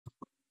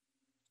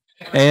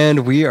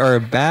And we are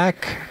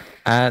back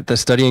at the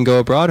Study and Go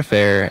Abroad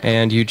Affair.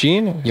 And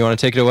Eugene, you want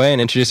to take it away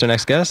and introduce our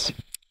next guest?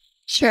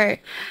 Sure.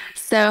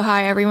 So,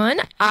 hi everyone.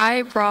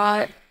 I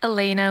brought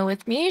Elena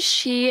with me.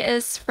 She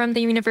is from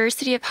the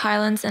University of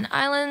Highlands and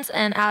Islands,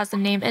 and as the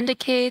name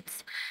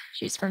indicates,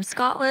 she's from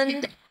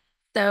Scotland.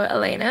 So,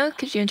 Elena,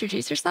 could you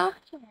introduce yourself?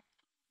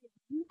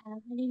 My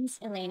name is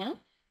Elena.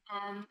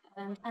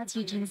 And as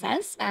Eugene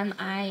says,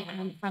 I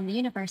am from the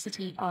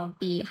University of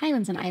the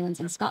Highlands and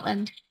Islands in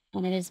Scotland,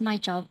 and it is my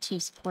job to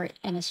support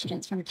any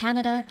students from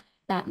Canada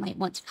that might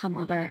want to come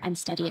over and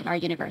study at our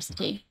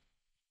university.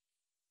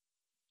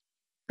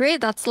 Great,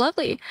 that's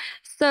lovely.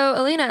 So,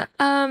 Elena,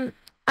 I'm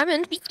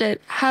interested.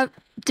 Have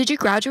did you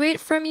graduate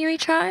from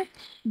UHI?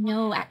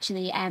 No,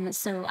 actually,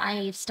 so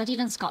I've studied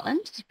in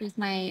Scotland with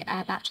my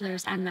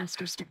bachelor's and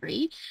master's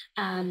degree,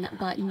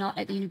 but not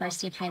at the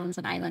University of Highlands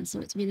and Islands.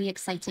 So it's really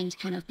exciting to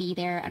kind of be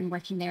there and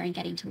working there and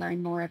getting to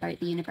learn more about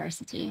the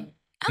university.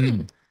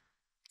 Mm.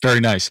 Very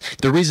nice.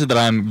 The reason that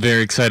I'm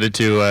very excited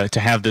to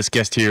have this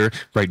guest here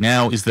right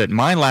now is that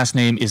my last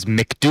name is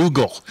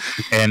McDougall,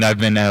 and I've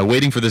been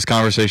waiting for this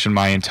conversation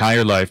my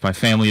entire life. My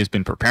family has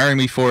been preparing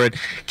me for it.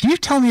 Can you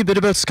tell me a bit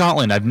about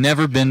Scotland? I've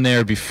never been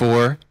there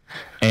before,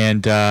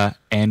 and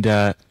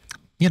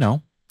you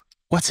know,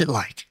 what's it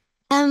like?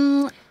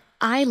 Um,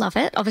 I love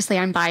it. Obviously,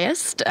 I'm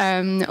biased,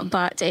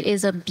 but it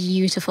is a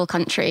beautiful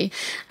country.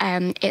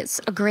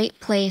 It's a great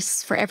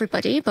place for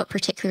everybody, but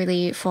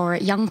particularly for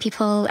young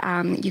people.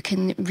 You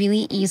can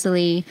really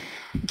easily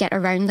get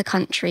around the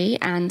country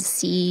and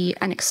see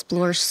and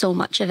explore so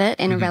much of it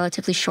in a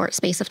relatively short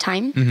space of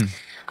time.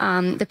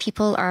 The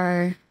people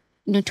are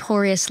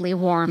notoriously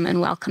warm and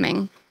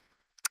welcoming,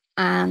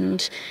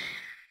 and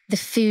the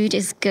food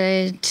is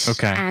good.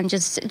 Okay. And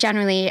just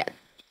generally,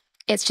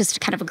 it's just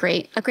kind of a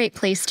great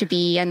place to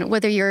be. And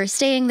whether you're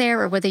staying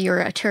there or whether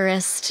you're a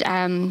tourist,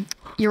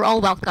 you're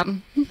all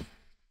welcome.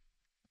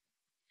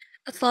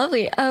 That's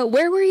lovely.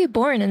 Where were you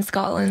born in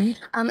Scotland?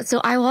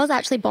 So I was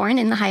actually born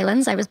in the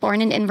Highlands. I was born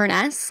in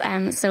Inverness.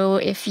 So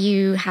if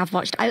you have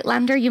watched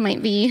Outlander, you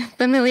might be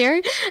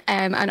familiar.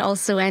 And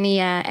also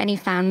any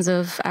fans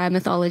of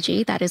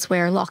mythology, that is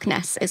where Loch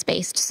Ness is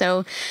based.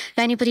 So if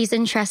anybody's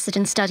interested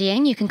in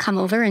studying, you can come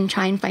over and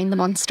try and find the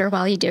monster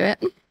while you do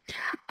it.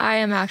 I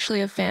am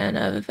actually a fan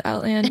of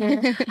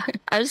Outlander.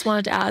 I just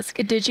wanted to ask,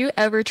 did you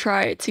ever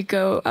try to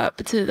go up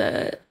to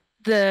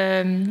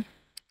the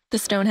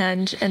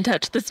Stonehenge and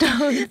touch the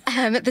stones?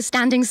 The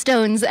standing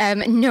stones,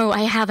 no,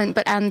 I haven't,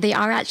 but they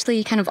are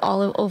actually kind of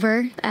all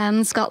over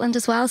Scotland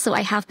as well. So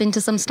I have been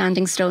to some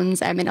standing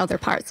stones in other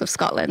parts of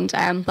Scotland,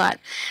 but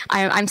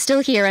I'm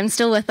still here. I'm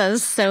still with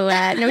us, so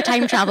no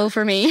time travel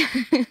for me.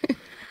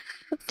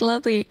 That's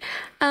lovely.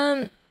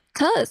 Tell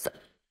us,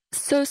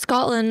 so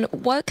Scotland,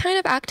 what kind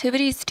of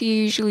activities do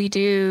you usually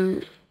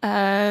do?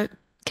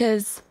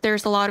 Because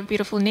there's a lot of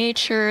beautiful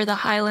nature, the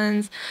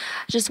Highlands.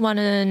 I just want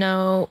to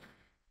know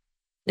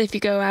if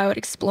you go out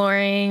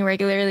exploring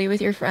regularly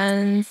with your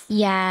friends.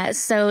 Yeah,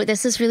 so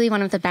this is really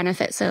one of the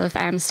benefits of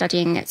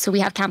studying. So we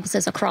have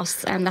campuses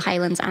across the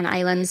Highlands and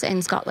Islands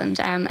in Scotland,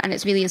 and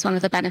it really is one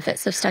of the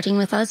benefits of studying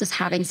with us is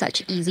having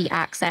such easy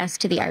access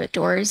to the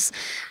outdoors.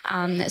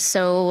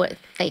 So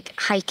like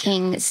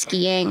hiking,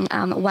 skiing,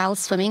 wild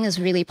swimming is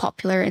really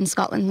popular in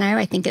Scotland now.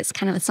 I think it's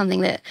kind of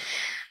something that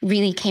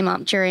really came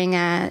up during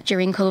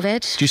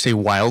COVID. Did you say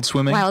wild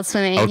swimming? Wild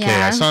swimming. Okay,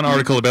 Yeah. I saw an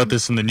article about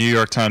this in the New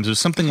York Times. It was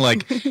something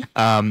like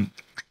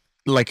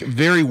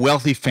very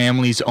wealthy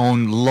families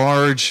own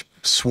large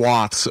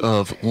swaths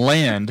of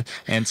land,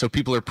 and so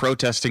people are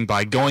protesting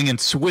by going and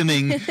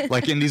swimming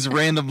like in these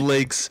random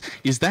lakes.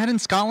 Is that in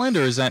Scotland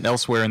or is that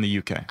elsewhere in the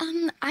UK?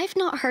 I've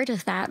not heard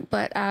of that,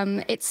 but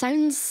it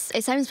sounds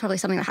probably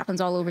something that happens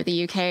all over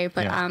the UK.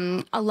 But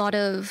Yeah. a lot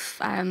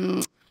of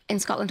in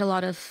Scotland, a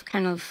lot of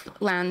kind of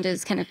land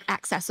is kind of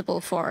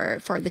accessible for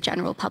the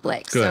general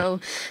public. Good.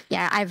 So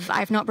yeah,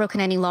 I've not broken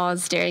any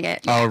laws doing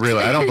it. Oh,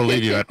 really? I don't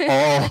believe you at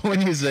all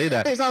when you say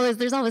that. There's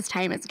always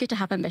time. It's good to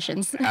have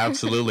ambitions.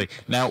 Absolutely.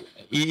 Now,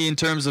 in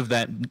terms of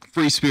that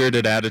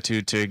free-spirited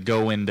attitude to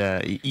go and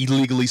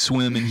illegally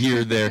swim in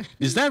here or there,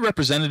 is that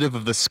representative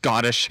of the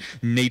Scottish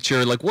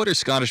nature? Like, what are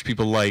Scottish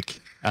people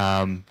like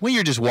when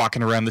you're just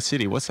walking around the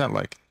city? What's that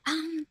like?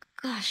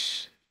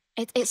 Gosh.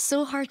 It's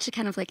so hard to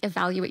kind of like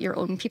evaluate your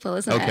own people,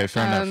 isn't it? Okay,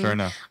 fair enough, fair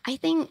enough. I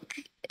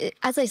think,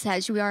 as I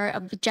said, we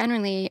are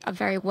generally a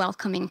very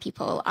welcoming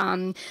people.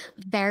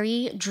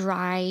 Very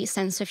dry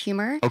sense of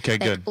humor. Okay,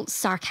 like, good.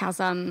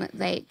 Sarcasm,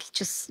 like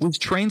just. Was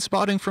train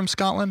spotting from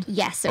Scotland?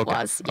 Yes, it Okay,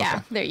 was. Yeah,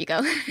 okay. there you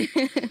go.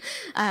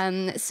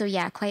 So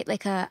yeah, quite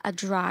like a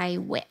dry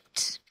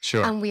wit.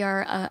 Sure. And we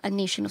are a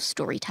nation of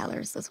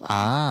storytellers as well.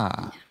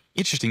 Ah,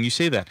 interesting. You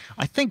say that.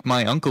 I think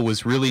my uncle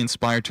was really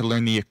inspired to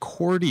learn the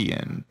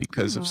accordion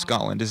because of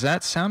Scotland. Does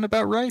that sound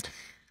about right?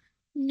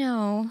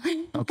 No.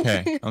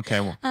 Okay.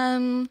 Okay. Well, I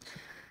mean,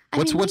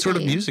 what sort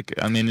of maybe. music?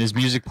 I mean, is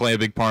music play a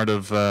big part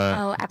of?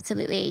 Oh,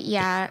 absolutely.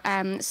 Yeah.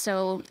 And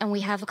we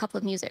have a couple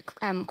of music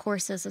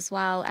courses as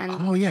well. And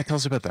Oh yeah, tell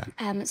us about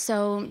that.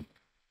 so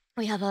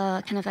We have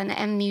a kind of an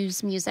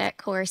MMuse music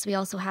course. We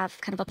also have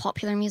kind of a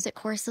popular music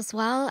course as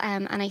well.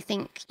 And I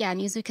think, yeah,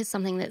 music is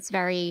something that's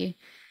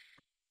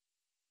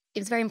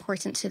it's very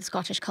important to the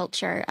Scottish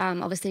culture.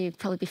 Obviously, you'd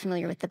probably be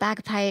familiar with the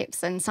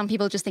bagpipes, and some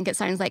people just think it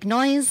sounds like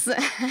noise,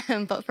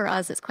 but for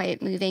us, it's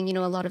quite moving. You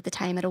know, a lot of the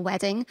time at a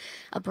wedding,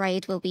 a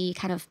bride will be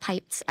kind of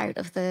piped out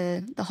of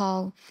the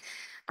hall.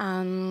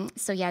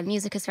 So yeah,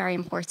 music is very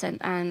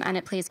important, and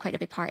it plays quite a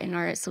big part in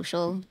our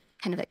social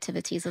kind of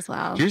activities as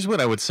well. Here's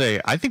what I would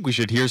say. I think we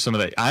should hear some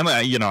of that. I'm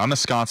a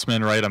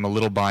Scotsman, right? I'm a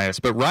little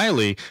biased, but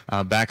Riley,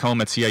 back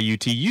home at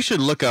CIUT, you should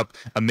look up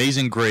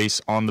 "Amazing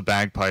Grace" on the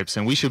bagpipes,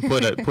 and we should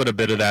put a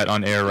bit of that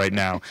on air right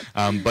now.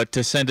 But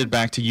to send it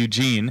back to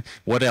Eugene,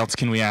 what else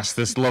can we ask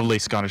this lovely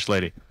Scottish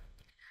lady?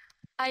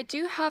 I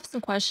do have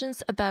some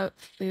questions about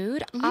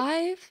food.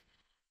 Mm-hmm.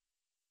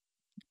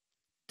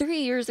 3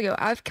 years ago,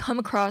 I've come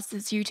across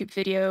this YouTube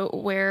video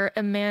where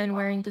a man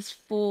wearing this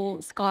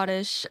full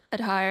Scottish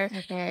attire.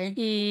 Okay.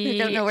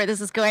 He I don't know where this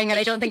is going, and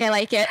I don't think I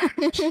like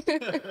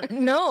it.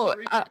 no,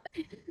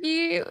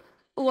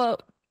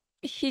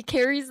 he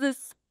carries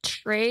this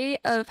tray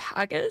of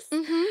haggis.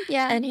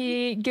 Yeah. And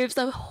he gives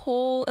a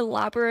whole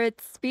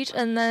elaborate speech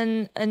and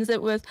then ends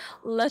it with,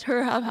 "Let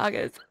her have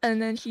haggis."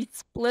 And then he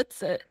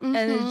splits it and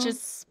it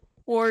just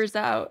pours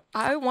out.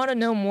 I want to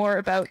know more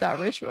about that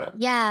ritual.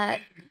 Yeah.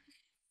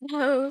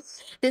 No,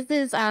 this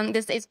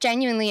is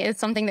genuinely is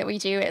something that we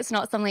do. It's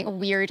not some like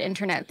weird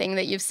internet thing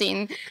that you've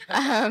seen.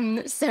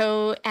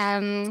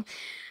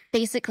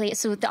 Basically,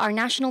 our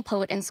national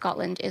poet in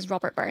Scotland is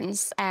Robert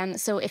Burns.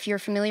 So if you're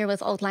familiar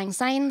with Auld Lang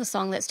Syne, the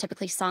song that's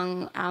typically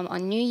sung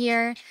on New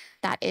Year,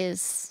 that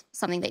is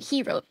something that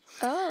he wrote.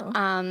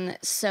 Oh.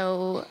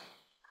 So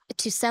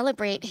to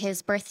celebrate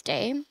his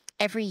birthday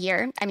every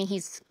year, I mean,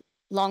 he's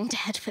long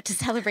dead, but to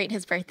celebrate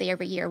his birthday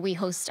every year, we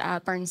host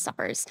Burns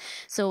suppers.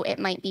 So it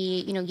might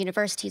be,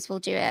 universities will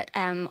do it,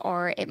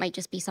 or it might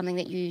just be something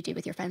that you do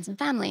with your friends and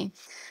family.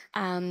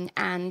 And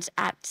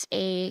at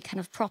a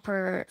kind of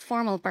proper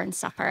formal Burns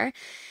supper,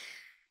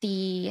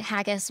 the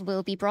haggis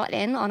will be brought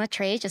in on a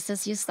tray, just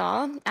as you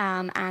saw,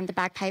 and the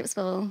bagpipes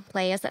will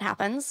play as it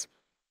happens.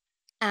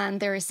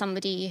 And there is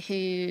somebody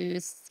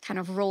whose kind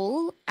of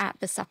role at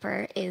the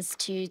supper is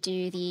to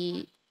do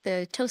the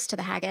toast to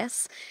the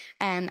haggis,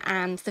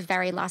 and the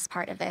very last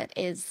part of it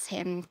is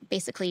him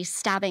basically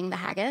stabbing the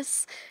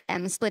haggis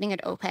and splitting it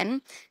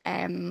open,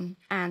 and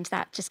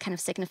that just kind of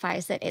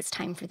signifies that it's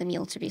time for the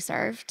meal to be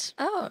served.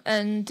 Oh,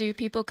 and do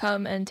people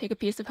come and take a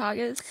piece of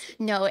haggis?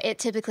 No, it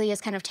typically is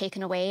kind of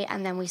taken away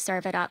and then we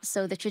serve it up.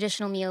 So the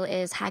traditional meal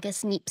is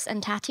haggis, neeps,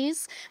 and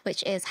tatties,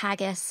 which is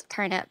haggis,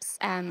 turnips,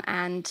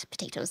 and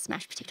potatoes,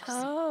 mashed potatoes.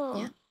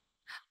 Oh. Yeah.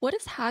 What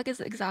is haggis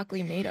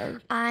exactly made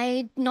of?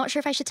 I'm not sure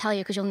if I should tell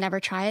you because you'll never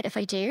try it if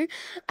I do.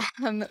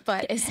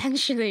 But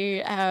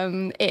essentially,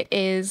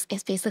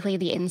 it's basically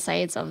the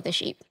insides of the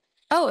sheep.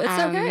 Oh, it's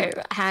okay.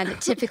 And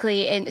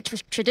typically,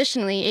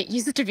 traditionally, it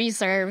used to be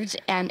served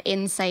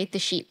inside the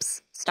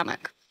sheep's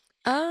stomach.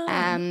 Oh.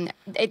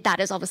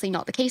 That is obviously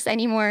not the case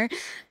anymore.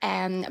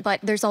 But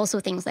there's also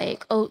things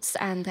like oats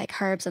and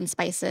like herbs and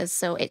spices.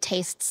 So it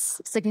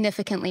tastes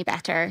significantly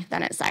better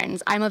than it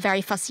sounds. I'm a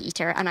very fussy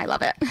eater and I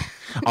love it.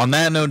 On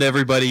that note,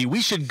 everybody,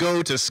 we should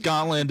go to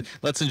Scotland.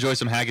 Let's enjoy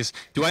some haggis.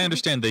 Do I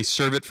understand they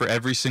serve it for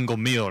every single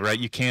meal, right?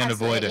 You can't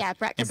avoid it. Yeah,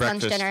 breakfast,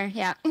 lunch, dinner.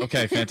 Yeah.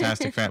 Okay,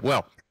 fantastic.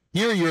 Well,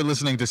 here you're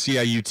listening to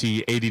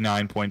CIUT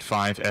 89.5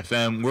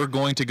 FM. We're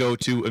going to go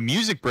to a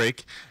music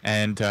break,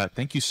 and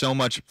thank you so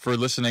much for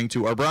listening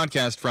to our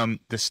broadcast from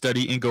the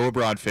Study and Go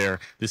Abroad Fair.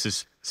 This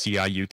is CIUT.